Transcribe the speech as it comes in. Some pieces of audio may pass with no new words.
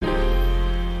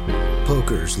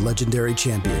poker's legendary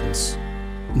champions,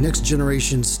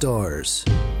 next-generation stars,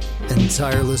 and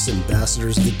tireless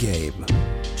ambassadors of the game,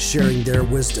 sharing their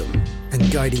wisdom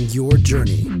and guiding your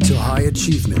journey to high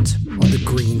achievement on the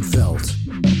green felt.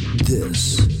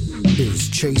 This is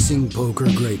Chasing Poker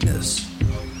Greatness.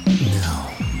 Now,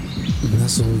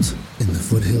 nestled in the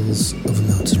foothills of a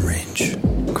mountain range,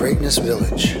 Greatness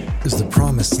Village is the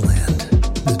promised land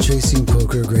the Chasing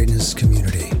Poker Greatness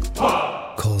community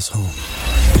calls home.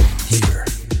 Here,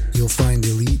 you'll find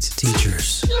elite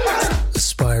teachers,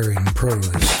 aspiring pros,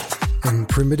 and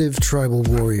primitive tribal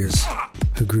warriors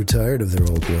who grew tired of their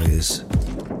old ways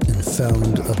and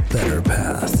found a better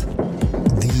path.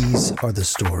 These are the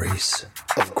stories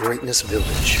of Greatness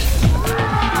Village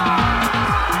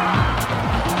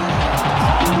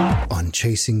on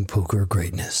Chasing Poker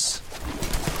Greatness.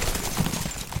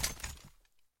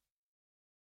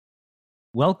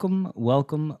 Welcome,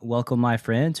 my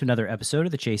friend, to another episode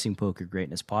of the Chasing Poker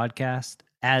Greatness podcast.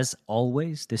 As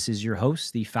always, this is your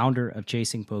host, the founder of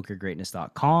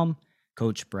ChasingPokerGreatness.com,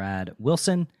 Coach Brad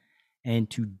Wilson. And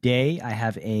today I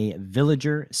have a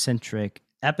villager-centric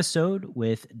episode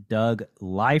with Doug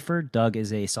Leifert. Doug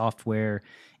is a software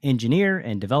engineer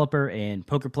and developer and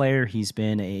poker player. He's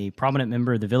been a prominent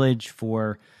member of the village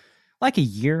for like a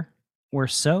year or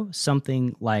so,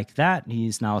 something like that.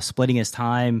 He's now splitting his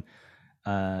time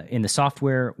in the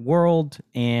software world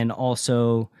and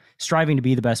also striving to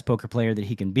be the best poker player that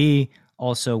he can be,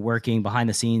 also working behind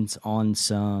the scenes on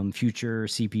some future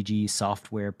CPG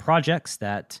software projects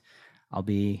that I'll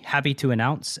be happy to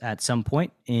announce at some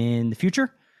point in the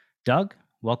future. Doug,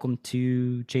 welcome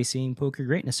to Chasing Poker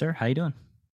Greatness, sir. How you doing?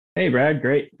 Hey, Brad.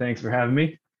 Great. Thanks for having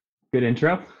me. Good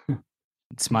intro.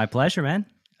 It's my pleasure, man.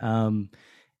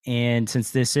 And since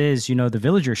this is, the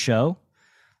Villager show,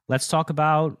 let's talk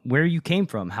about where you came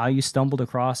from, how you stumbled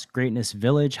across Greatness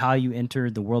Village, how you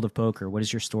entered the world of poker. What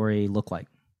does your story look like?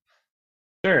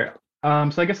 Sure.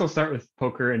 So I guess I'll start with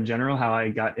poker in general, how I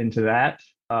got into that.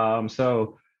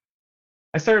 So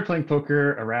I started playing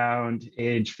poker around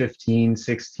age 15,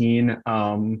 16.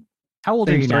 How old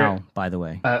are you now, by the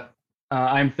way?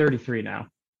 I'm 33 now.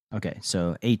 Okay,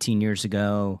 so 18 years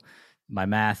ago, my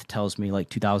math tells me like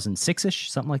 2006-ish,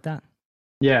 something like that?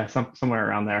 Yeah, somewhere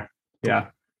around there. Cool. Yeah.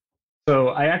 So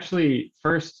I actually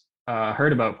first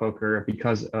heard about poker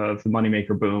because of the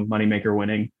Moneymaker boom, Moneymaker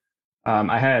winning.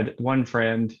 I had one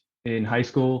friend in high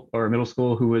school or middle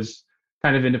school who was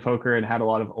kind of into poker and had a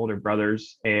lot of older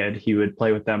brothers, and he would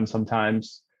play with them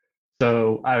sometimes.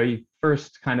 So I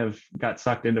first kind of got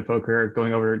sucked into poker,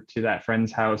 going over to that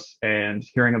friend's house and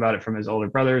hearing about it from his older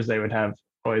brothers. They would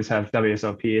always have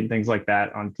WSOP and things like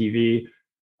that on TV.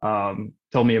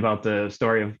 Told me about the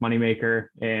story of Moneymaker,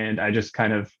 and I just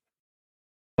kind of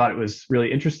thought it was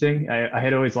really interesting. I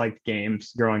had always liked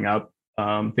games growing up,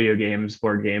 video games,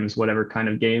 board games, whatever kind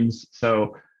of games.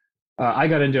 So I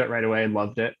got into it right away and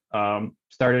loved it.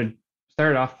 Started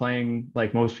off playing,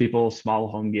 like most people, small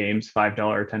home games, $5,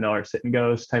 $10 sit and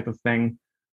goes type of thing.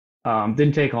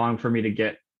 Didn't take long for me to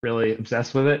get really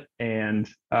obsessed with it. And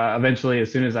eventually,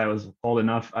 as soon as I was old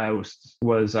enough, I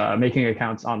was making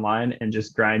accounts online and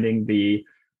just grinding the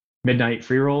midnight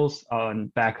free rolls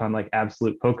back on like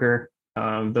Absolute Poker,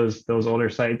 those older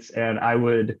sites. And I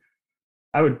would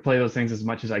play those things as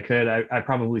much as I could. I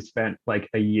probably spent like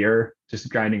a year just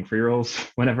grinding free rolls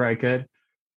whenever I could.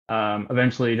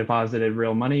 Eventually deposited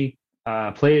real money,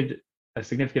 played a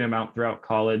significant amount throughout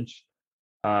college,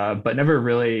 but never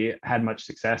really had much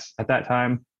success at that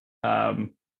time.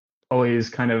 Always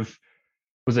kind of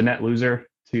was a net loser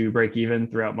to break even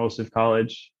throughout most of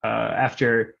college.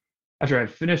 After I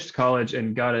finished college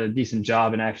and got a decent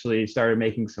job and actually started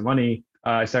making some money,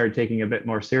 I started taking a bit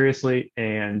more seriously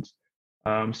and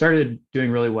started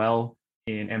doing really well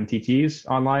in MTTs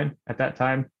online at that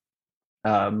time.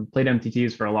 Played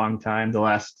MTTs for a long time, the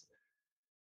last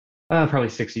probably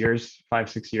 6 years,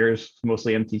 5-6 years,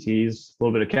 mostly MTTs, a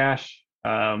little bit of cash.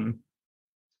 It's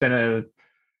been a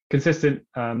consistent,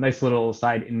 nice little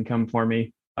side income for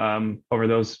me over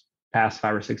those past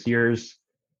 5 or 6 years.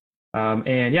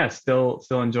 And yeah, still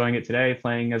enjoying it today,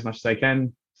 playing as much as I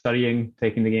can, studying,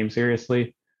 taking the game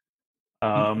seriously.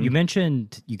 You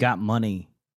mentioned you got money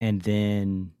and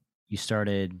then you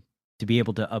started to be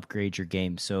able to upgrade your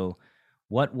game. So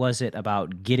what was it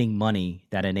about getting money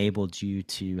that enabled you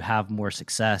to have more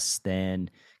success than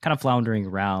kind of floundering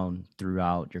around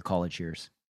throughout your college years?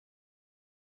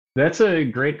 That's a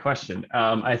great question.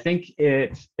 I think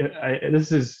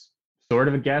this is sort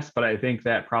of a guess, but I think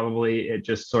that probably it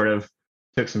just sort of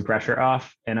took some pressure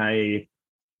off, and I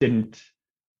didn't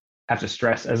have to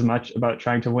stress as much about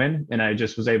trying to win, and I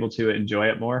just was able to enjoy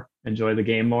it more, enjoy the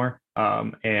game more.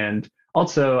 And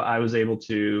also, I was able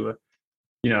to,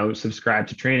 subscribe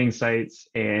to training sites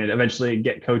and eventually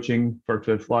get coaching. Worked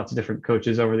with lots of different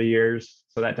coaches over the years,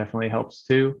 so that definitely helps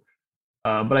too.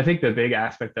 But I think the big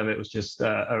aspect of it was just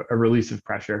a release of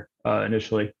pressure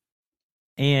initially.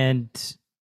 And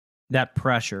that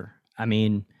pressure, I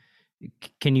mean,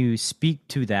 can you speak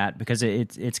to that? Because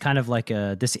it's kind of like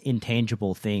this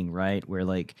intangible thing, right? Where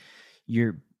like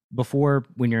before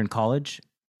when you're in college,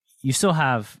 you still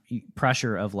have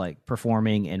pressure of like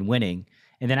performing and winning.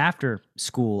 And then after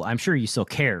school, I'm sure you still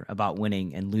care about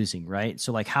winning and losing, right?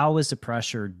 So like how is the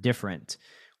pressure different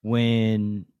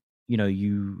when,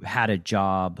 you had a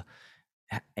job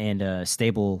and a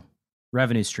stable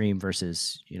revenue stream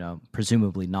versus,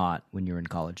 presumably not when you're in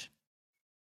college?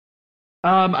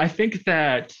 I think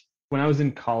that when I was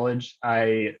in college,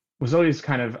 I was always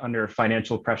kind of under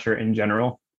financial pressure in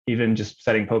general, even just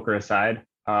setting poker aside.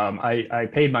 I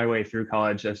paid my way through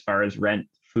college as far as rent,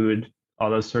 food, all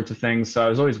those sorts of things. So I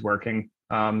was always working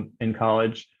in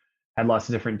college, had lots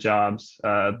of different jobs,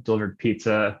 delivered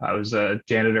pizza. I was a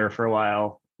janitor for a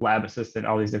while, lab assistant,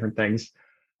 all these different things.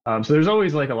 So there's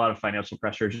always like a lot of financial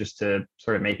pressure just to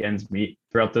sort of make ends meet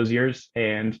throughout those years.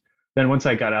 And then once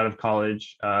I got out of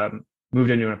college, moved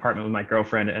into an apartment with my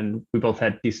girlfriend, and we both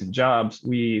had decent jobs.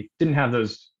 We didn't have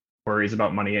those worries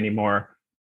about money anymore.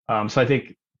 So I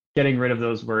think getting rid of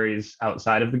those worries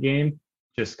outside of the game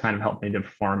just kind of helped me to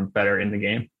perform better in the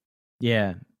game.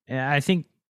 Yeah. And I think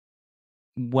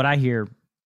what I hear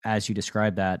as you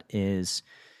describe that is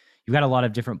you've got a lot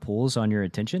of different pulls on your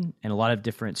attention and a lot of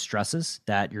different stresses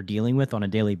that you're dealing with on a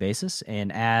daily basis.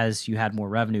 And as you had more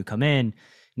revenue come in,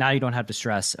 now you don't have to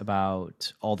stress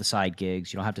about all the side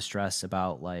gigs. You don't have to stress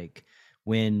about like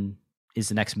when is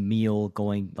the next meal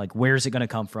going, like where is it going to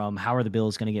come from? How are the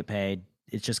bills going to get paid?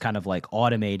 It's just kind of like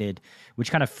automated,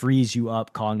 which kind of frees you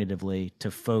up cognitively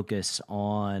to focus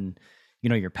on,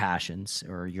 your passions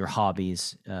or your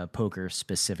hobbies, poker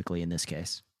specifically in this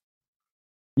case.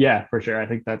 Yeah, for sure. I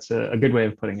think that's a good way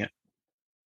of putting it.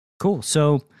 Cool.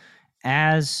 So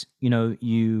as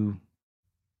you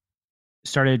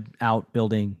started out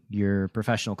building your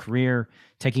professional career,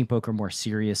 taking poker more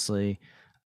seriously,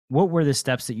 what were the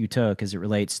steps that you took as it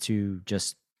relates to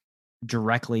just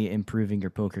directly improving your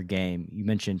poker game? You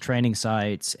mentioned training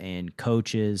sites and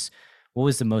coaches. What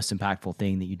was the most impactful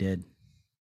thing that you did?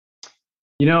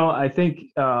 I think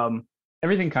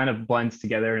everything kind of blends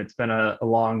together, and it's been a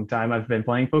long time I've been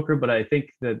playing poker, but I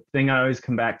think the thing I always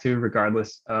come back to,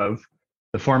 regardless of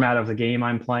the format of the game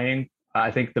I'm playing, I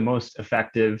think the most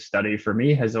effective study for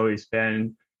me has always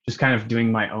been just kind of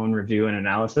doing my own review and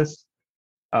analysis.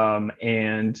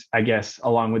 And I guess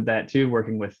along with that too,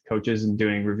 working with coaches and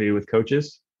doing review with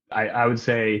coaches. I would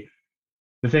say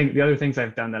the other things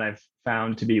I've done that I've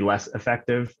found to be less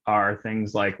effective are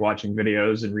things like watching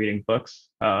videos and reading books.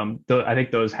 I think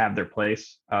those have their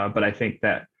place, but I think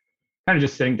that kind of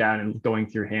just sitting down and going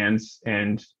through hands,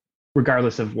 and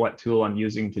regardless of what tool I'm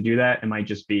using to do that, it might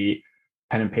just be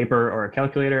pen and paper or a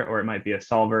calculator, or it might be a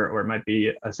solver, or it might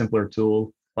be a simpler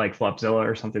tool like Flopzilla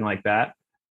or something like that.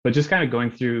 But just kind of going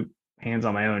through hands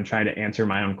on my own, trying to answer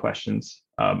my own questions,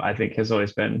 I think has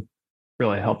always been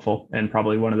really helpful, and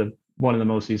probably one of the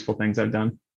most useful things I've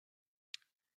done.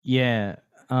 Yeah.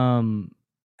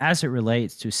 As it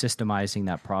relates to systemizing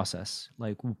that process,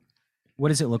 like what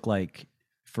does it look like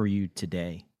for you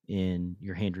today in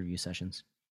your hand review sessions?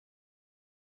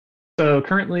 So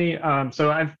currently,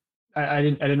 I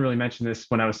didn't really mention this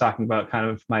when I was talking about kind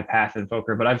of my path in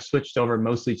poker, but I've switched over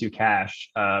mostly to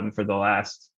cash for the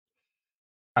last,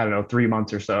 I don't know, 3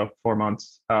 months or so, 4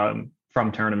 months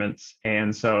from tournaments.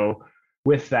 And so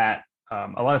with that,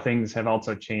 a lot of things have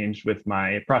also changed with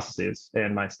my processes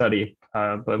and my study.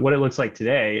 But what it looks like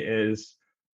today is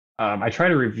I try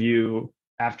to review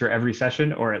after every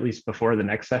session, or at least before the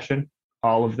next session,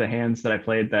 all of the hands that I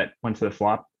played that went to the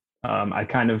flop. I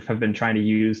kind of have been trying to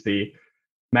use the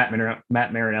Matt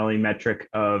Marinelli metric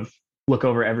of look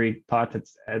over every pot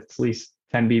that's at least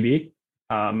 10 BB.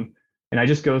 And I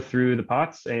just go through the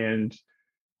pots, and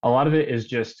a lot of it is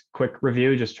just quick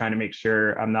review, just trying to make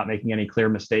sure I'm not making any clear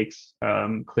mistakes,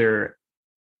 clear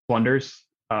blunders.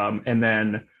 And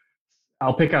then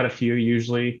I'll pick out a few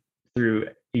usually through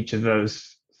each of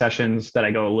those sessions that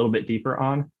I go a little bit deeper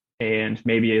on. And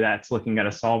maybe that's looking at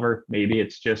a solver. Maybe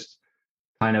it's just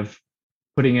kind of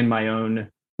putting in my own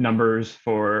numbers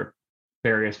for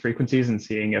various frequencies and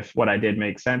seeing if what I did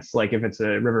makes sense. Like if it's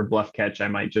a river bluff catch, I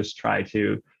might just try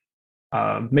to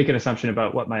make an assumption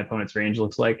about what my opponent's range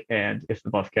looks like and if the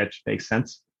bluff catch makes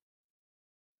sense.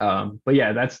 But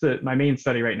yeah, that's my main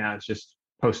study right now is just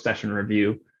post session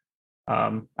review.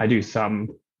 I do some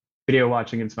video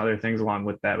watching and some other things along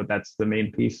with that, but that's the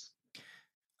main piece.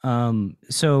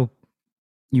 So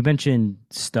you mentioned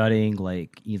studying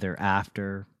like either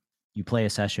after you play a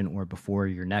session or before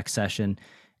your next session.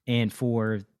 And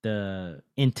for the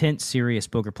intense, serious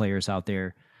poker players out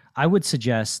there, I would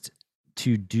suggest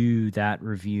to do that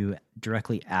review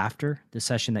directly after the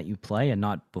session that you play and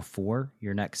not before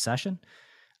your next session.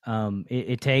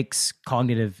 It takes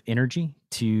cognitive energy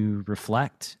to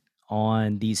reflect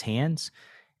on these hands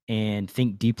and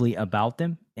think deeply about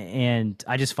them. And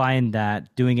I just find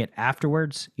that doing it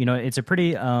afterwards, it's a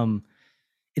pretty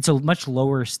it's a much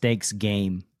lower stakes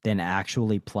game than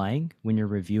actually playing when you're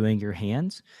reviewing your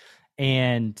hands.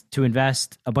 And to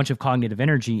invest a bunch of cognitive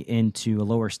energy into a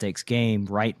lower stakes game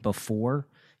right before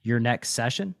your next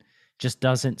session just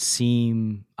doesn't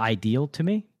seem ideal to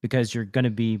me, because you're going to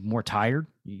be more tired.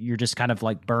 You're just kind of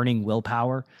like burning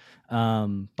willpower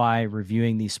by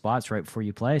reviewing these spots right before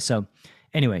you play. So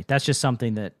anyway, that's just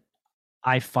something that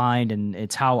I find, and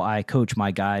it's how I coach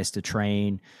my guys to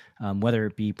train, whether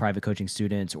it be private coaching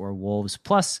students or wolves.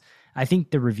 Plus, I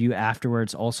think the review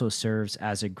afterwards also serves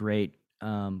as a great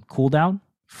cool down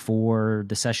for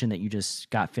the session that you just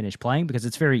got finished playing, because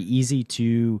it's very easy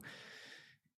to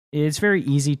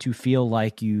feel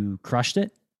like you crushed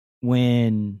it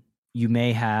when you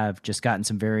may have just gotten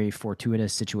some very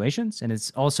fortuitous situations. And it's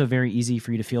also very easy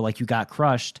for you to feel like you got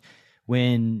crushed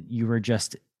when you were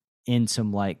just in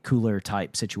some like cooler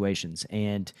type situations.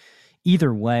 And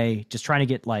either way, just trying to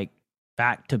get like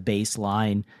back to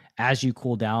baseline as you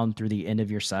cool down through the end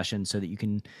of your session so that you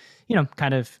can,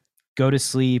 kind of go to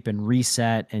sleep and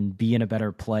reset and be in a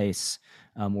better place,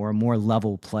 or a more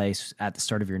level place at the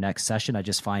start of your next session. I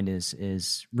just find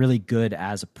is really good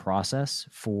as a process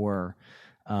for,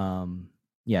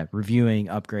 reviewing,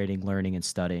 upgrading, learning, and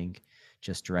studying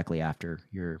just directly after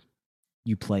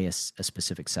you play a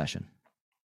specific session.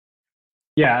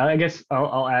 Yeah, I guess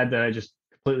I'll add that I just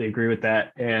completely agree with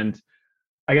that. And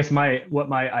I guess what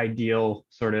my ideal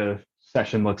sort of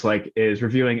session looks like is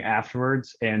reviewing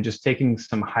afterwards and just taking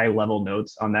some high level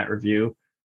notes on that review,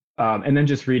 and then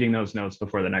just reading those notes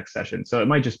before the next session. So it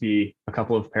might just be a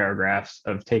couple of paragraphs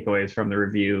of takeaways from the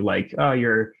review, like, oh,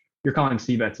 you're calling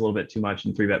c bets a little bit too much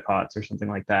in 3-bet pots or something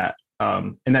like that.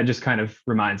 And that just kind of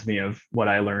reminds me of what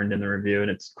I learned in the review,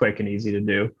 and it's quick and easy to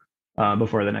do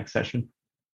before the next session.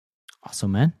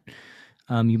 Awesome, man.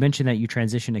 You mentioned that you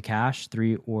transitioned to cash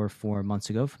 3 or 4 months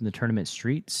ago from the tournament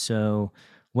street. So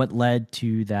what led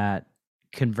to that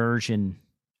conversion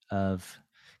of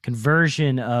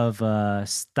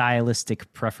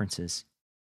stylistic preferences?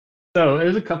 So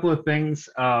there's a couple of things.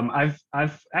 I've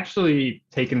actually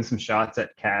taken some shots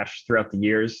at cash throughout the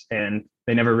years, and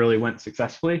they never really went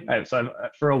successfully.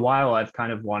 For a while, I've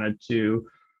kind of wanted to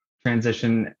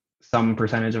transition some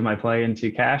percentage of my play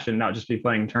into cash and not just be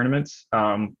playing tournaments.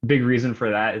 Big reason for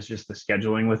that is just the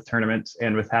scheduling with tournaments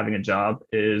and with having a job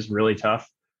is really tough.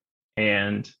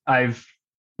 And I've,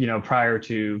 prior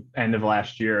to end of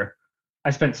last year,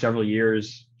 I spent several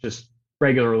years just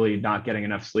regularly not getting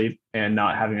enough sleep and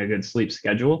not having a good sleep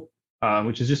schedule,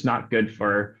 which is just not good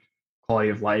for quality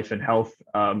of life and health.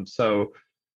 So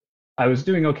I was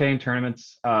doing okay in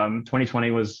tournaments.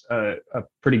 2020 was a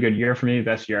pretty good year for me,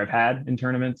 best year I've had in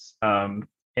tournaments.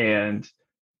 And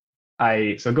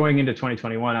so going into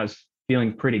 2021, I was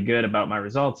feeling pretty good about my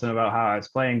results and about how I was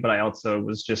playing, but I also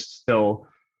was just still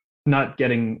not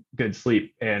getting good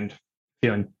sleep and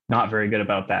feeling not very good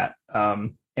about that.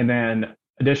 And then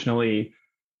additionally,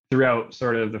 throughout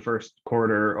sort of the first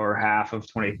quarter or half of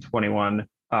 2021,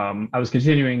 I was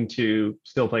continuing to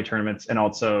still play tournaments and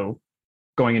also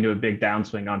going into a big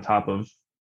downswing on top of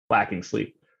lacking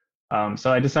sleep.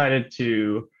 So I decided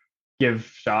to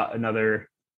give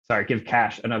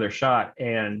cash another shot.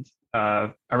 And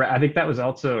I think that was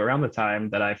also around the time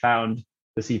that I found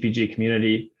the CPG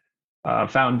community,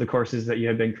 found the courses that you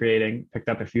had been creating, picked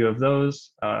up a few of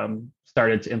those,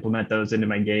 started to implement those into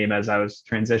my game as I was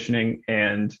transitioning,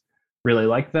 and really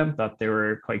liked them, thought they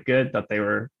were quite good, thought they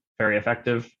were very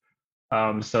effective.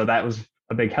 So that was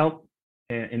a big help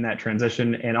in that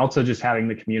transition. And also just having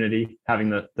the community, having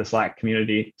the Slack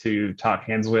community to talk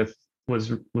hands with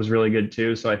was really good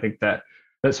too. So I think that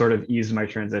sort of eased my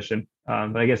transition.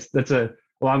 But I guess that's a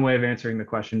long way of answering the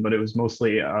question, but it was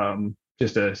mostly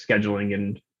just a scheduling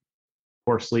and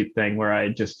poor sleep thing where I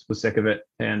just was sick of it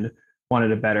and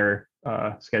wanted a better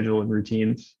schedule and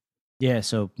routines. Yeah,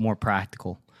 so more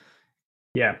practical.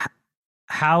 Yeah.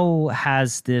 How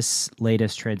has this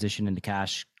latest transition into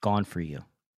cash gone for you?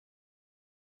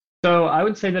 So I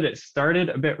would say that it started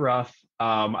a bit rough.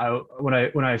 When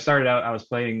I started out, I was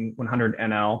playing 100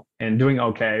 NL and doing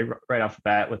okay right off the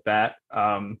bat with that.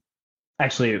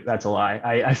 Actually, that's a lie.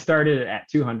 I started at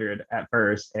 200 at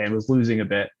first and was losing a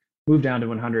bit, moved down to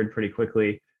 100 pretty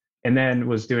quickly, and then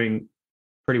was doing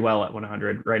pretty well at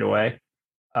 100 right away.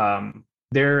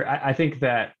 I think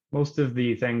that most of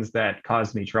the things that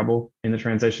caused me trouble in the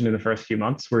transition in the first few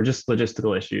months were just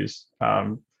logistical issues.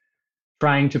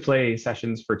 Trying to play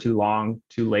sessions for too long,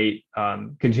 too late,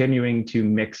 continuing to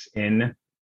mix in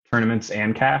tournaments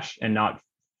and cash and not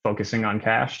focusing on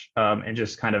cash, and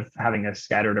just kind of having a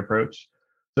scattered approach.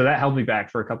 So that held me back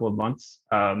for a couple of months.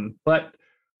 But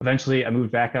eventually I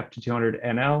moved back up to 200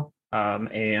 NL.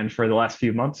 And for the last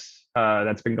few months,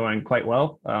 that's been going quite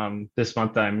well. This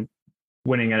month I'm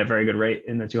winning at a very good rate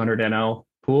in the 200 NL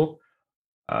pool.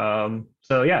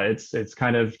 So yeah, it's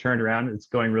kind of turned around. It's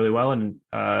going really well, and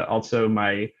also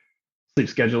my sleep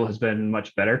schedule has been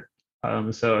much better.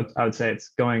 So I would say it's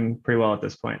going pretty well at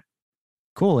this point.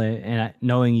 Cool. And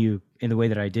knowing you in the way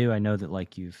that I do, I know that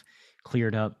like you've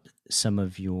cleared up some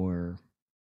of your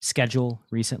schedule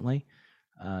recently.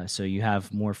 So you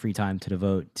have more free time to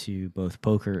devote to both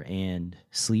poker and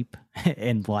sleep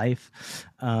and life.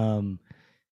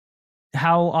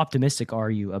 How optimistic are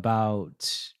you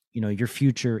about, your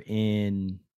future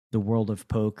in the world of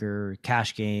poker,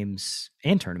 cash games,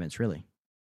 and tournaments, really?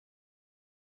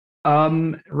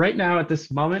 Right now at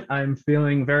this moment, I'm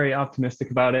feeling very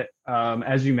optimistic about it.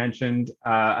 As you mentioned,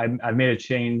 I've made a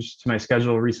change to my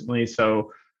schedule recently.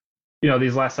 So,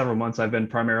 these last several months I've been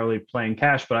primarily playing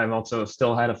cash, but I've also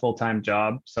still had a full-time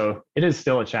job. So it is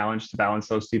still a challenge to balance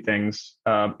those two things,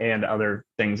 and other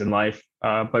things in life.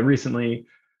 But recently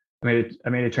I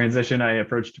made a transition. I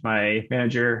approached my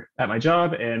manager at my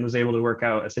job and was able to work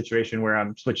out a situation where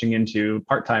I'm switching into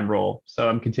part-time role. So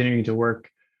I'm continuing to work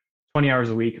 20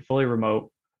 hours a week, fully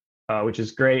remote, which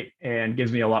is great and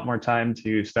gives me a lot more time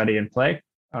to study and play.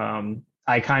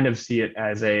 I kind of see it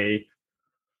as a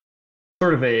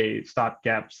sort of a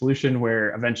stopgap solution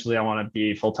where eventually I want to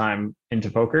be full-time into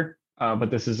poker.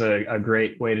 But this is a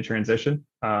great way to transition.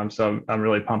 So I'm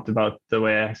really pumped about the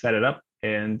way I set it up.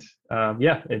 And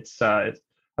yeah, I've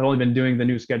only been doing the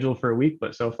new schedule for a week,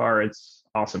 but so far it's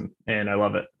awesome and I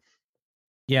love it.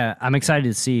 Yeah, I'm excited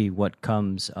to see what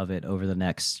comes of it over the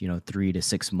next, 3 to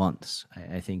 6 months.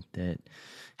 I think that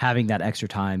having that extra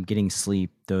time, getting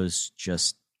sleep, those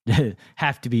just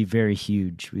have to be very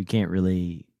huge. We can't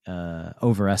really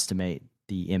overestimate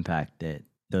the impact that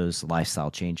those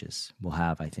lifestyle changes will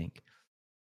have, I think.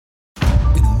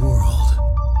 In a world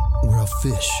where a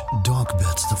fish donk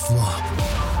bets the flop,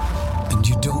 and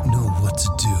you don't know what to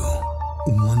do,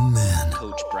 one man,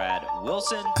 Coach Brad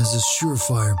Wilson, has a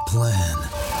surefire plan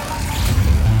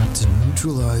to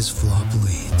neutralize flop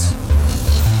leads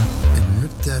and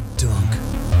rip that dunk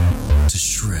to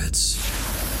shreds.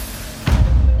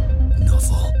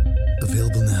 Nuffle.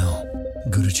 Available now.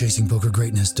 Go to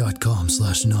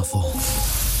chasingpokergreatness.com/Nuffle.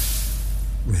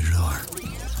 Rated R.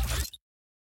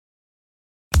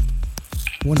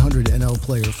 100 NL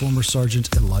player, former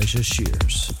Sergeant Elijah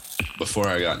Shears. Before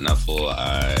I got Nuffle,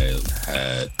 I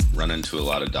had run into a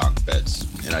lot of donk bets.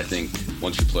 And I think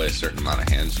once you play a certain amount of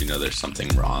hands, you know there's something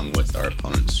wrong with our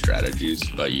opponent's strategies,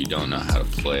 but you don't know how to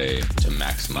play to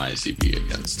maximize EV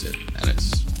against it. And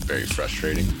it's very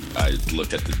frustrating. I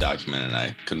looked at the document and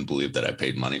I couldn't believe that I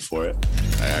paid money for it.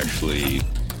 I actually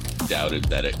doubted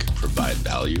that it could provide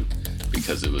value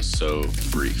because it was so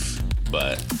brief.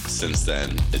 But since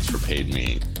then, it's repaid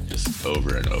me just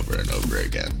over and over and over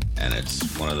again. And it's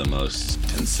one of the most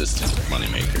consistent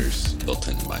moneymakers built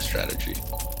into my strategy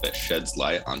that sheds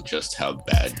light on just how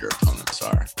bad your opponents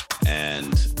are.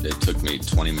 And it took me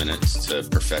 20 minutes to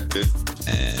perfect it,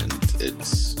 and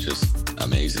it's just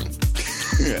amazing.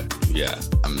 Yeah,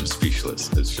 I'm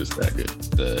speechless. It's just that good.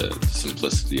 The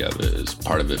simplicity of it is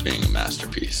part of it being a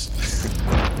masterpiece.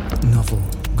 Nuffle.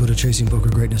 Go to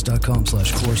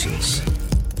chasingpokergreatness.com/courses.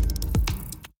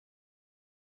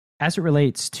 As it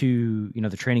relates to,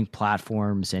 the training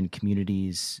platforms and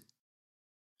communities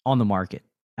on the market,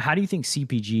 how do you think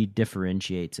CPG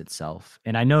differentiates itself?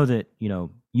 And I know that,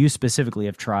 you specifically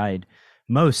have tried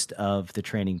most of the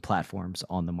training platforms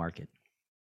on the market.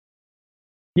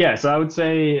 Yeah, so I would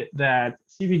say that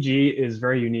CPG is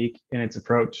very unique in its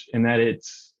approach in that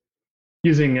it's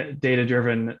using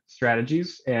data-driven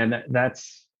strategies. And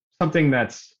that's something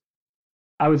that's,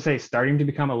 I would say, starting to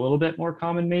become a little bit more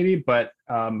common maybe, but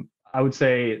I would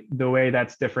say the way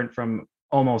that's different from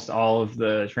almost all of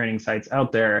the training sites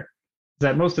out there is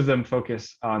that most of them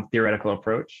focus on theoretical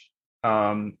approach.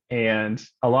 And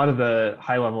a lot of the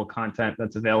high-level content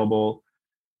that's available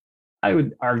I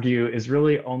would argue is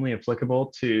really only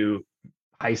applicable to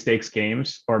high stakes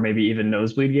games or maybe even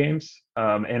nosebleed games.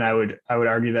 And I would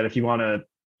argue that if you want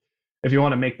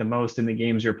to make the most in the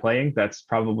games you're playing, that's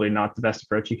probably not the best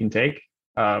approach you can take.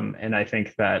 And I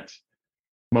think that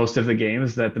most of the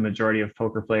games that the majority of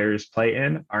poker players play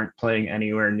in aren't playing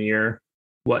anywhere near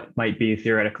what might be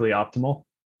theoretically optimal.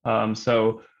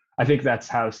 So I think that's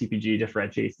how CPG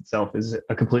differentiates itself, is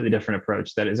a completely different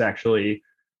approach that is actually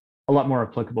a lot more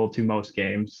applicable to most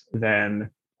games than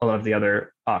a lot of the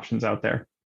other options out there.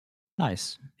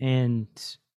 Nice. And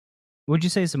what would you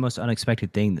say is the most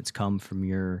unexpected thing that's come from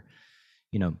your,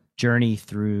 journey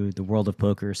through the world of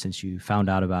poker since you found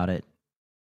out about it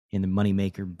in the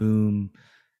moneymaker boom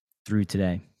through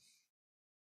today?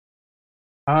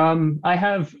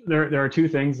 There are two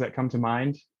things that come to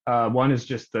mind. One is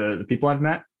just the people I've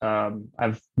met.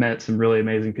 I've met some really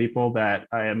amazing people that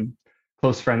I am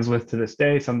close friends with to this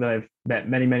day, some that I've met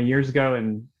many, many years ago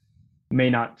and may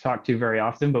not talk to very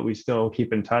often, but we still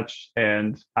keep in touch.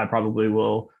 And I probably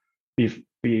will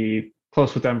be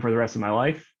close with them for the rest of my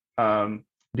life.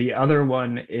 The other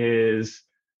one is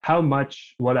how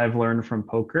much what I've learned from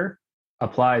poker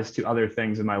applies to other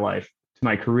things in my life, to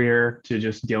my career, to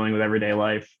just dealing with everyday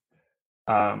life.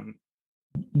 Um,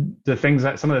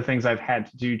 some of the things I've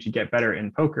had to do to get better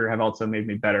in poker have also made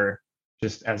me better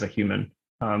just as a human.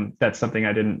 That's something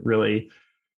I didn't really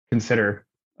consider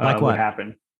Like would what?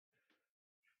 happen.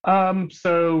 I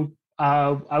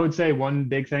would say one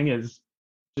big thing is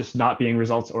just not being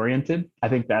results oriented. I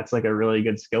think that's like a really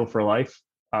good skill for life.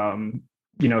 Um,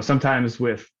 Sometimes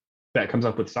with that comes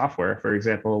up with software, for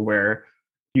example, where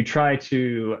you try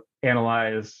to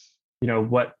analyze,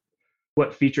 what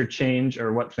feature change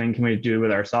or what thing can we do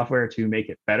with our software to make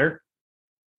it better.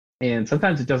 And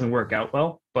sometimes it doesn't work out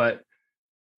well, but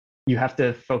you have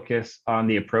to focus on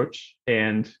the approach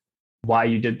and why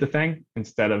you did the thing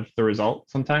instead of the result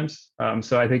sometimes.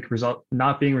 So I think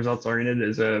not being results oriented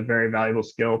is a very valuable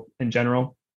skill in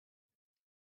general.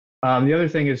 The other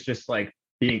thing is just like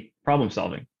being problem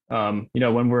solving. When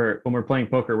we're playing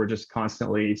poker, we're just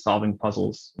constantly solving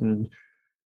puzzles and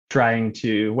trying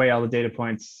to weigh all the data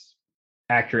points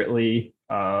accurately,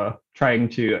 trying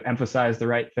to emphasize the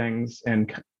right things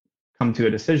and come to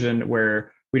a decision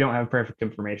where we don't have perfect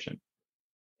information.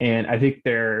 And I think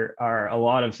there are a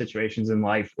lot of situations in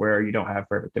life where you don't have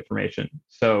perfect information.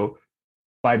 So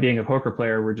by being a poker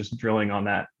player, we're just drilling on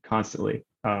that constantly.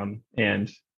 And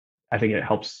I think it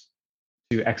helps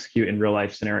to execute in real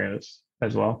life scenarios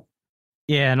as well.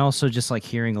 Yeah, and also just like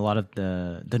hearing a lot of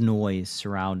the noise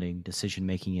surrounding decision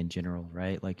making in general,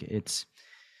 right? Like it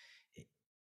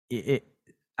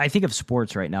I think of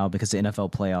sports right now because the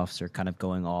NFL playoffs are kind of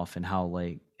going off and how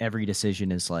like every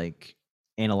decision is like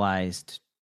analyzed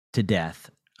to death,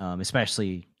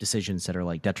 especially decisions that are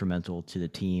like detrimental to the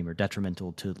team or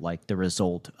detrimental to like the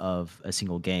result of a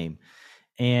single game.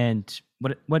 And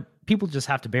what people just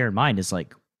have to bear in mind is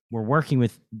like we're working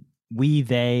with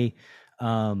they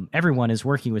everyone is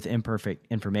working with imperfect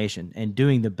information and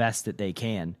doing the best that they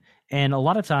can. And a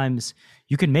lot of times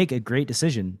you can make a great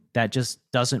decision that just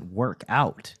doesn't work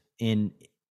out in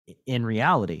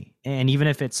reality. And even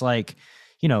if it's like,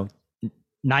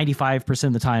 95%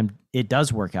 of the time it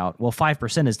does work out, well,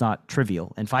 5% is not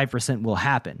trivial and 5% will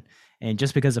happen. And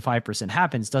just because the 5%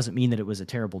 happens doesn't mean that it was a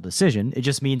terrible decision. It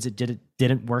just means it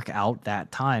didn't work out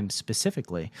that time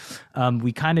specifically.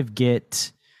 We kind of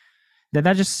get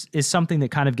that just is something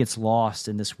that kind of gets lost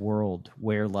in this world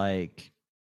where like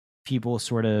people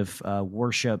sort of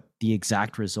worship the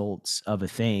exact results of a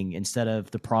thing instead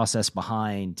of the process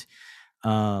behind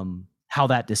how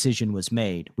that decision was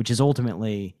made, which is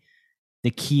ultimately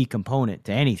the key component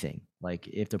to anything. Like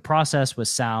if the process was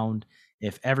sound,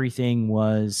 if everything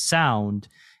was sound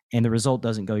and the result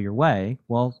doesn't go your way,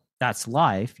 well, that's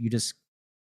life. You just,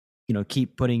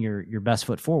 keep putting your best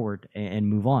foot forward and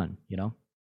move on,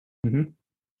 Mm-hmm.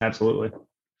 Absolutely.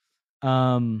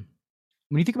 When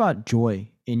you think about joy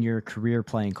in your career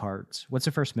playing cards, what's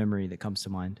the first memory that comes to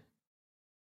mind?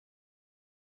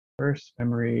 First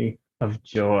memory of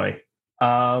joy.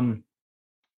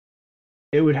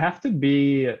 It would have to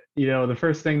be, the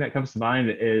first thing that comes to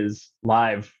mind is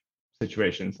live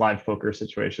poker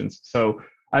situations. So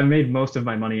I've made most of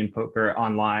my money in poker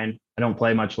online. I don't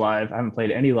play much live. I haven't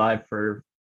played any live for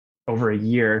over a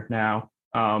year now,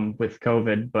 with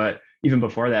COVID, but even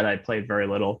before that, I played very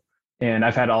little. And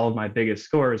I've had all of my biggest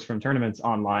scores from tournaments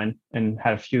online and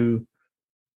had a few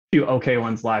okay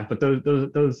ones live, but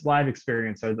those live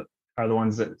experiences are the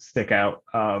ones that stick out.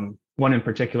 One in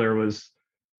particular was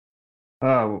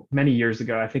many years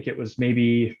ago. I think it was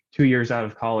maybe 2 years out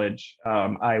of college.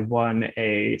 I won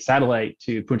a satellite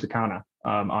to Punta Cana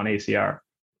on ACR.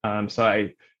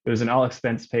 It was an all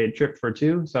expense paid trip for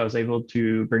two. So I was able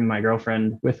to bring my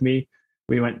girlfriend with me.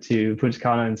 We went to Punta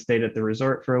Cana and stayed at the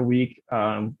resort for a week,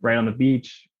 right on the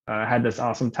beach. Had this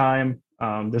awesome time.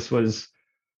 I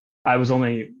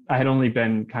had only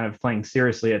been kind of playing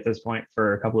seriously at this point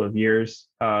for a couple of years.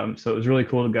 So it was really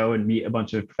cool to go and meet a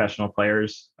bunch of professional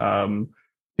players,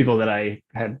 people that I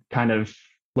had kind of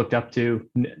looked up to,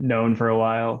 known for a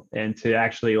while, and to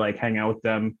actually like hang out with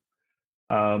them,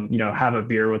 have a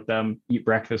beer with them, eat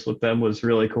breakfast with them was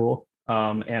really cool.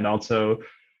 And also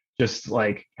just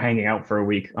like hanging out for a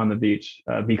week on the beach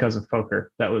because of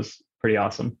poker. That was pretty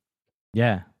awesome.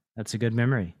 Yeah, that's a good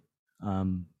memory.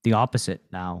 The opposite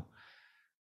now.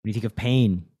 When you think of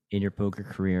pain in your poker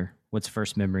career, what's the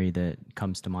first memory that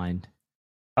comes to mind?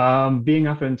 Being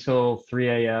up until 3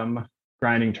 a.m.,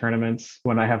 grinding tournaments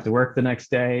when I have to work the next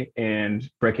day and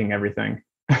breaking everything.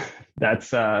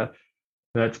 That's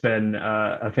been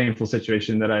a painful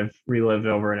situation that I've relived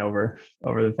over and over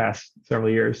the past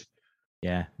several years.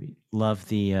 Yeah, love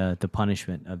the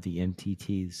punishment of the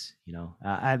MTTs.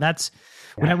 That's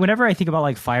whenever I think about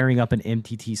like firing up an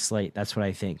MTT slate, that's what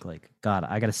I think. Like, God,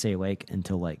 I gotta stay awake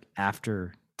until like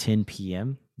after 10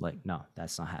 p.m. Like, no,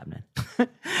 that's not happening.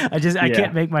 I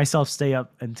can't make myself stay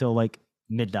up until like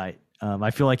midnight. I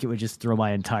feel like it would just throw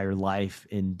my entire life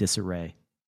in disarray.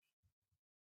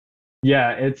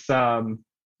 Yeah, it's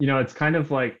kind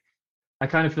of like I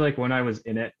kind of feel like when I was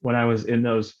in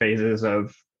those phases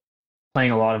of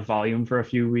playing a lot of volume for a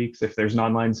few weeks, if there's an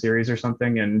online series or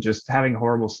something, and just having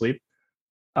horrible sleep.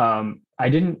 I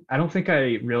don't think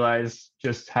I realized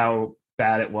just how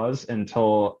bad it was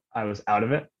until I was out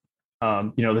of it.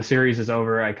 The series is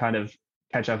over. I kind of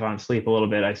catch up on sleep a little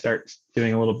bit. I start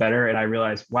doing a little better, and I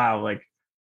realize, wow, like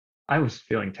I was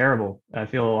feeling terrible. I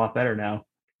feel a lot better now.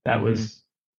 That was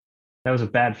a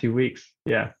bad few weeks.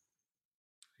 Yeah.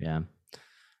 Yeah.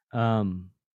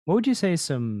 What would you say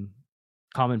some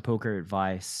common poker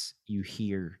advice you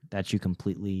hear that you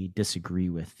completely disagree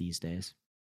with these days?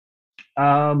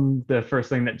 The first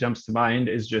thing that jumps to mind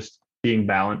is just being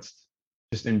balanced,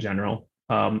 just in general.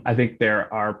 I think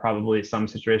there are probably some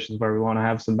situations where we want to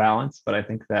have some balance, but I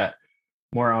think that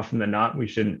more often than not, we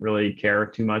shouldn't really care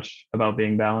too much about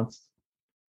being balanced.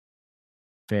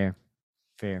 Fair.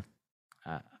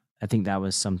 I think that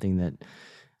was something that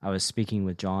I was speaking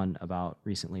with John about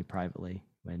recently privately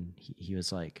when he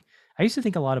was like, I used to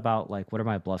think a lot about like, what are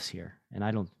my bluffs here? And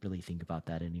I don't really think about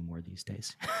that anymore these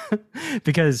days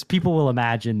because people will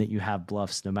imagine that you have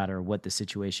bluffs no matter what the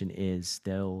situation is.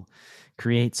 They'll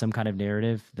create some kind of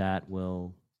narrative that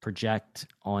will project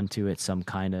onto it some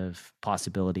kind of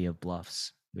possibility of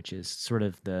bluffs, which is sort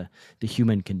of the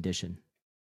human condition.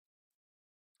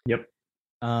 Yep.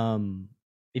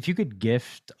 If you could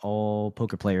gift all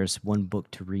poker players one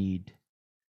book to read,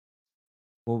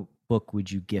 what book would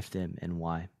you gift them and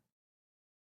why?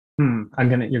 You're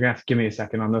gonna have to give me a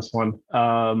second on this one.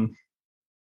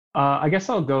 I guess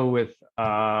I'll go with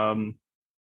I'm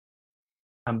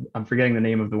forgetting the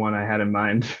name of the one I had in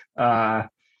mind. Well,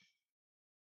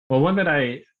 one that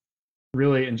I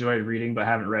really enjoyed reading but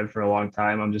haven't read for a long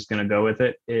time, I'm just gonna go with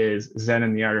it, is Zen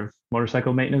and the Art of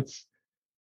Motorcycle Maintenance,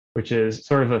 which is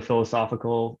sort of a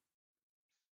philosophical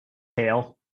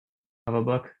tale of a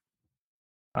book.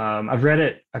 I've read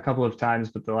it a couple of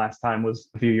times, but the last time was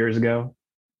a few years ago.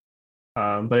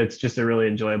 But it's just a really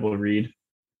enjoyable read.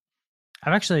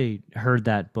 I've actually heard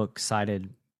that book cited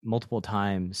multiple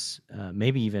times,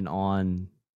 maybe even on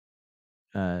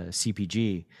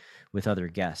CPG with other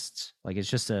guests. Like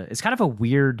it's kind of a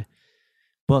weird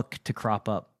book to crop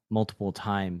up multiple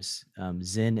times.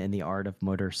 Zen and the Art of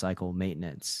Motorcycle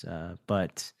Maintenance.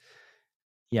 But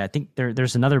yeah, I think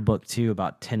there's another book too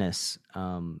about tennis,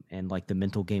 and like the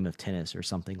mental game of tennis or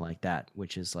something like that,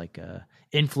 which is like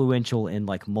influential in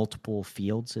like multiple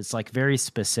fields. It's like very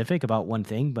specific about one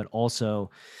thing, but also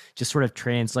just sort of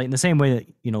translate in the same way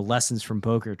that, lessons from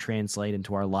poker translate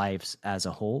into our lives as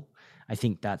a whole. I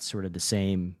think that's sort of the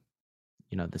same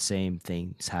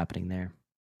things happening there.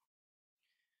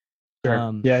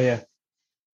 Sure. Yeah.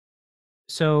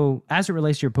 So as it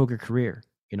relates to your poker career,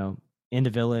 in the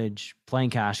village, playing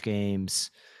cash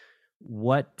games,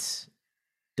 what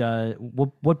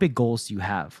big goals do you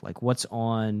have? Like, what's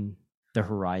on the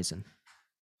horizon?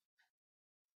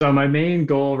 So my main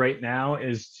goal right now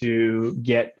is to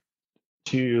get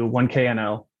to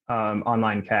 1K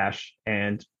online cash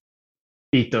and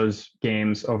beat those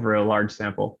games over a large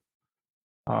sample.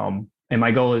 And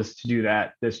my goal is to do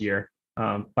that this year,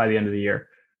 by the end of the year.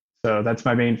 So that's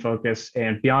my main focus.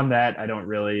 And beyond that, I don't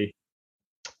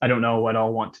know what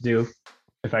I'll want to do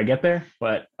if I get there,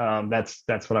 but that's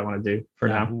what I want to do for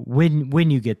now.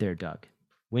 When you get there, Doug,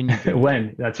 when you get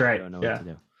when that's right. I don't know what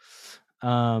to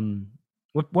do.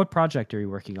 What project are you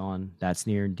working on that's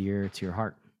near and dear to your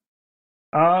heart?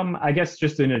 I guess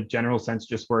just in a general sense,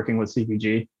 just working with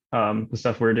CPG. The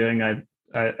stuff we're doing, I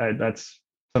that's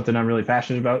something I'm really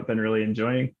passionate about, been really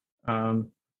enjoying.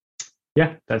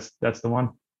 Yeah, that's the one.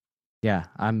 Yeah,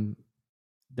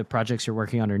 the projects you're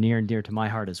working on are near and dear to my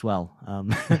heart as well.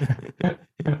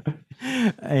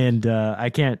 And I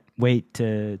can't wait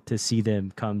to see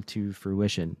them come to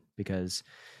fruition, because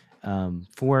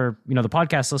for the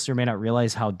podcast listener may not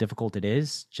realize how difficult it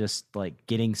is, just like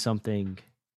getting something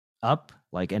up,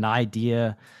 like an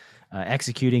idea,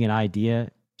 executing an idea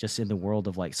just in the world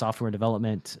of like software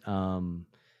development.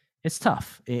 It's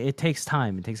tough. It takes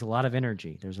time. It takes a lot of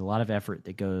energy. There's a lot of effort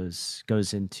that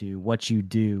goes into what you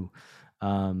do.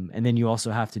 And then you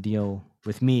also have to deal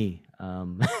with me,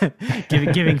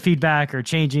 giving feedback or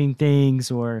changing things,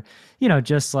 or,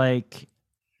 just like,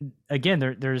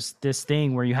 again, there's this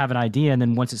thing where you have an idea, and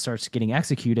then once it starts getting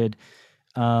executed,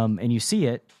 and you see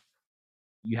it,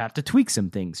 you have to tweak some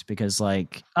things because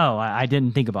like, oh, I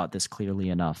didn't think about this clearly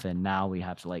enough. And now we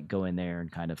have to like go in there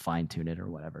and kind of fine tune it or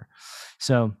whatever.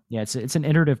 So yeah, it's an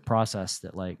iterative process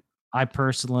that like I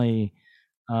personally,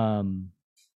 I'm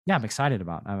excited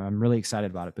about. I'm really excited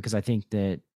about it because I think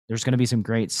that there's going to be some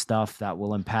great stuff that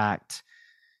will impact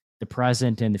the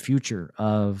present and the future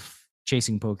of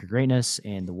Chasing Poker Greatness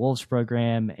and the Wolves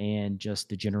program and just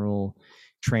the general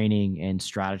training and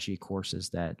strategy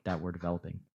courses that we're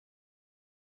developing.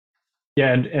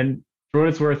 Yeah, and for what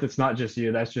it's worth, it's not just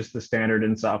you. That's just the standard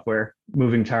in software.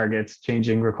 Moving targets,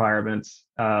 changing requirements.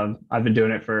 I've been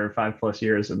doing it for 5+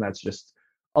 years, and that's just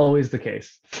always the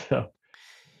case. So,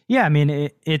 yeah, I mean,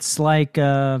 it's like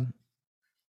until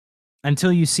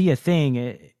you see a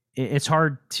thing, it's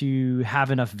hard to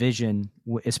have enough vision,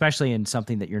 especially in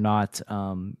something that you're not,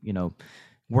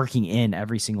 working in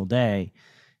every single day,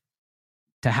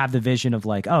 to have the vision of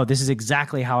like, oh, this is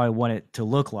exactly how I want it to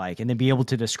look like. And then be able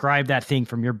to describe that thing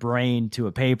from your brain to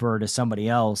a paper or to somebody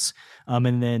else.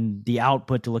 And then the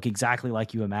output to look exactly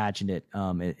like you imagined it.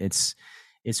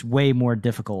 It's way more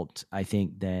difficult, I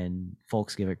think, than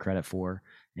folks give it credit for.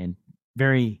 And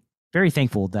very, very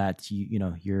thankful that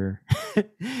you're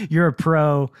you're a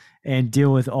pro and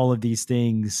deal with all of these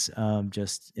things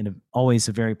just in always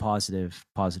a very positive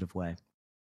way.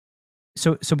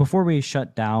 So before we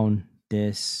shut down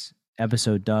this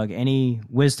episode, Doug, any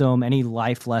wisdom, any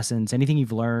life lessons, anything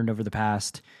you've learned over the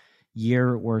past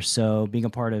year or so being a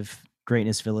part of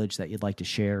Greatness Village that you'd like to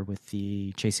share with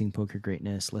the Chasing Poker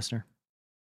Greatness listener?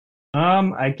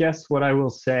 I guess what I will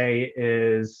say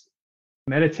is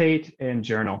meditate and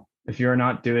journal. If you're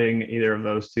not doing either of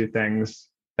those two things,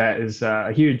 that's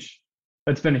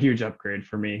been a huge upgrade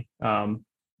for me.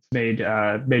 It's made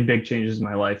big changes in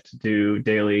my life to do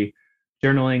daily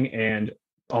journaling and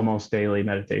almost daily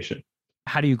meditation.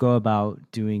 How do you go about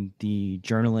doing the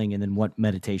journaling, and then what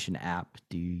meditation app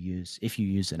do you use, if you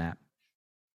use an app?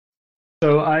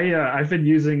 So I've been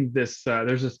using this.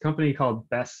 There's this company called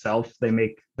Best Self. They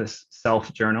make this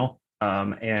self journal,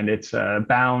 and it's a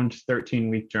bound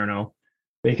 13-week journal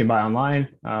that you can buy online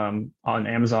on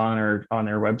Amazon or on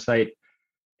their website.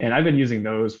 And I've been using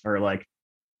those for like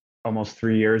almost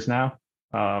 3 years now.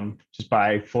 Just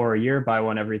buy 4 a year, buy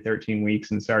one every 13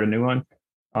 weeks, and start a new one.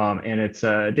 And it's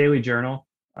a daily journal.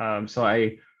 So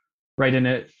I write in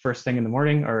it first thing in the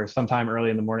morning or sometime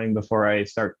early in the morning before I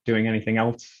start doing anything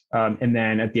else. And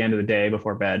then at the end of the day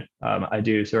before bed, I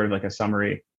do sort of like a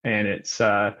summary. And it's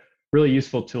a really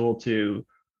useful tool to,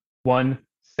 one,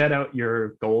 set out your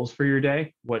goals for your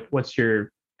day. What's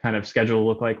your kind of schedule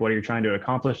look like? What are you trying to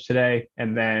accomplish today?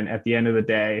 And then at the end of the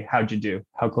day, how'd you do?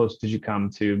 How close did you come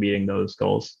to meeting those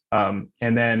goals? And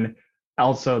then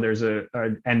also there's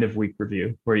an end of week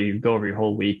review where you go over your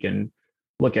whole week and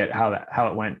look at how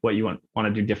it went, what you want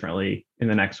to do differently in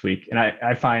the next week. And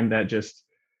I find that just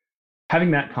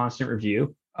having that constant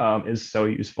review is so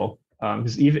useful,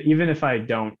 because even if I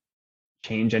don't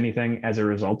change anything as a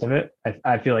result of it,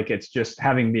 I feel like it's just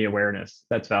having the awareness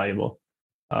that's valuable.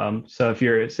 So if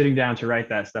you're sitting down to write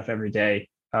that stuff every day,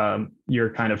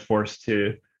 you're kind of forced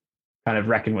to kind of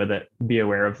reckon with it, be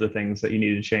aware of the things that you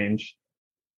need to change.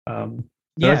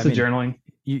 That's the journaling.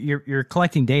 You're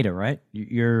collecting data, right?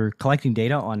 You're collecting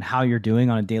data on how you're doing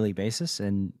on a daily basis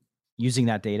and using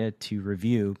that data to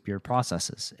review your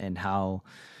processes and how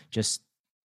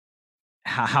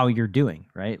you're doing,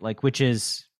 right? Like, which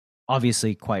is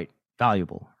obviously quite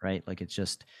valuable, right? Like, it's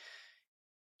just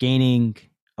gaining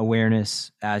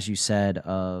awareness, as you said,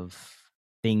 of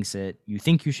things that you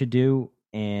think you should do,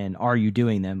 and are you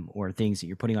doing them, or things that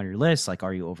you're putting on your list? Like,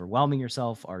 are you overwhelming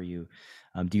yourself? Are you,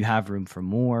 do you have room for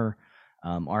more?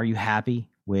 Are you happy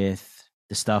with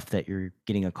the stuff that you're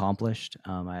getting accomplished?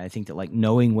 I think that like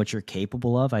knowing what you're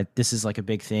capable of, this is like a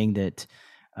big thing that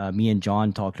me and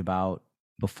John talked about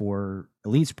before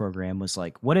Elites program, was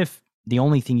like, what if the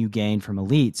only thing you gain from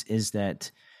Elites is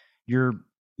that you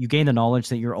gain the knowledge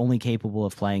that you're only capable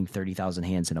of playing 30,000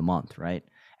 hands in a month, right?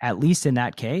 At least in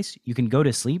that case, you can go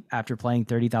to sleep after playing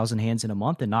 30,000 hands in a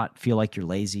month and not feel like you're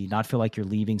lazy, not feel like you're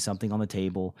leaving something on the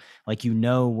table. Like, you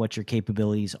know what your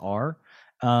capabilities are,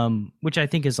 which I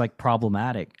think is like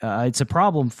problematic. It's a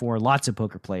problem for lots of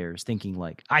poker players thinking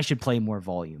like, I should play more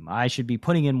volume, I should be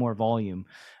putting in more volume.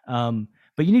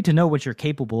 But you need to know what you're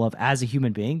capable of as a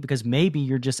human being, because maybe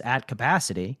you're just at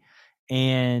capacity,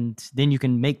 and then you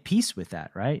can make peace with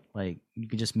that, right? Like, you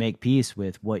can just make peace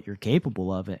with what you're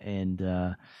capable of.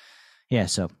 And yeah,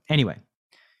 so anyway,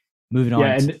 moving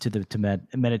on to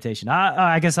meditation.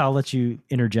 I guess I'll let you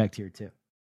interject here too.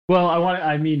 Well,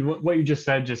 what you just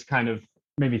said just kind of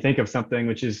made me think of something,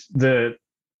 which is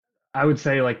I would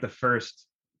say like the first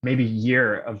maybe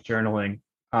year of journaling,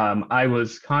 I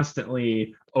was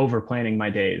constantly over planning my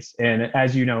days. And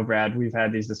as you know, Brad, we've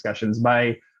had these discussions.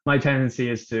 My tendency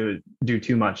is to do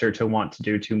too much, or to want to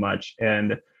do too much.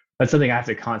 And that's something I have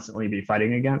to constantly be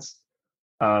fighting against.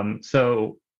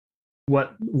 So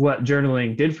what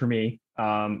journaling did for me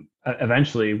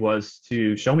eventually was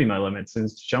to show me my limits, and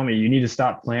show me you need to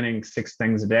stop planning 6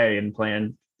 things a day and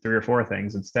plan 3 or 4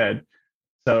 things instead.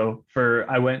 So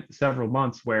I went several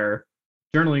months where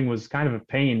journaling was kind of a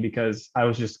pain, because I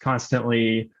was just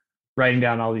constantly writing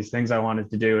down all these things I wanted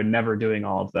to do and never doing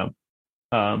all of them.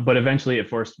 But eventually it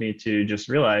forced me to just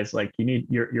realize, like,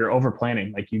 you're over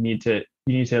planning. Like, you need to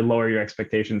lower your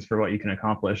expectations for what you can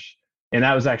accomplish. And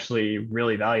that was actually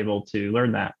really valuable to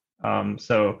learn that.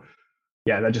 So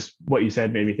yeah, that just, what you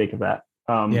said made me think of that.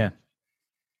 Yeah.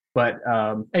 But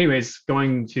anyways,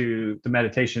 going to the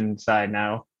meditation side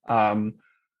now,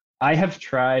 I have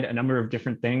tried a number of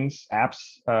different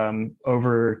apps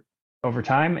over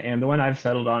time. And the one I've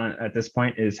settled on at this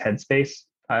point is Headspace.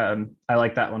 I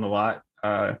like that one a lot.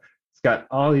 It's got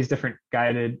all these different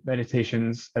guided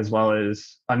meditations as well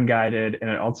as unguided,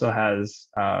 and it also has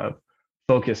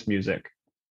focus music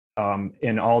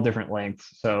in all different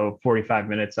lengths, so 45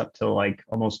 minutes up to like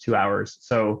almost 2 hours.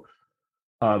 So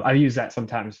I use that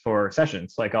sometimes for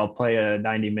sessions. Like, I'll play a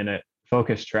 90-minute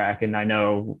focus track, and I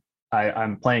know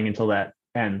I'm playing until that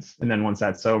ends, and then once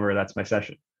that's over, that's my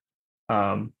session.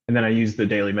 And then I use the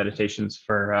daily meditations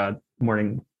for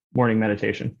morning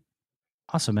meditation.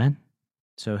 Awesome, man.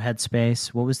 So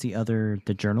Headspace. What was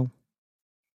the journal?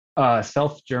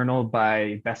 Self Journal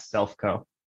by Best Self Co.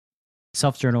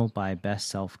 Self Journal by Best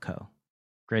Self Co.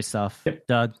 Great stuff. Yep.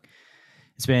 Doug,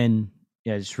 it's been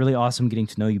it's really awesome getting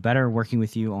to know you better, working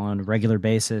with you on a regular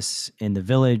basis in the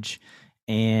village.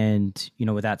 And,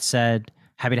 with that said,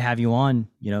 happy to have you on,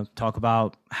 talk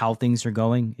about how things are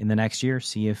going in the next year,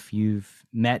 see if you've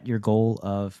met your goal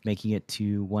of making it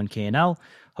to 1K NL.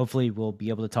 Hopefully we'll be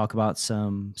able to talk about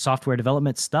some software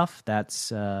development stuff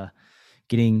that's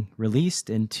getting released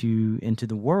into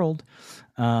the world.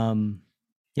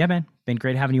 Yeah, man, been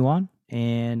great having you on,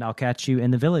 and I'll catch you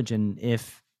in the village. And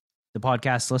if the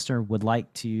podcast listener would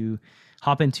like to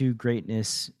hop into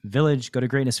Greatness Village, go to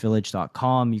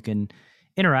greatnessvillage.com. You can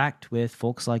interact with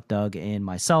folks like Doug and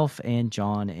myself and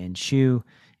John and Shu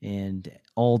and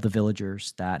all the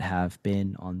villagers that have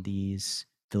been on these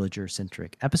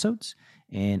villager-centric episodes.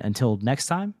 And until next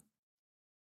time,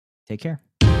 take care.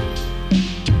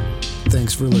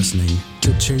 Thanks for listening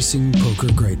to Chasing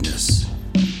Poker Greatness.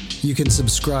 You can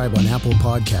subscribe on Apple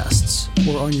Podcasts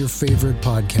or on your favorite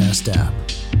podcast app.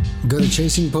 Go to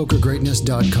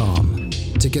chasingpokergreatness.com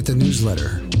to get the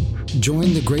newsletter,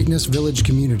 join the Greatness Village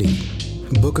community,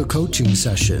 book a coaching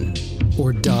session,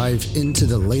 or dive into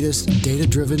the latest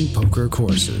data-driven poker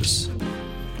courses.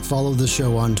 Follow the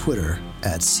show on Twitter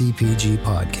 @CPG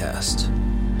Podcast.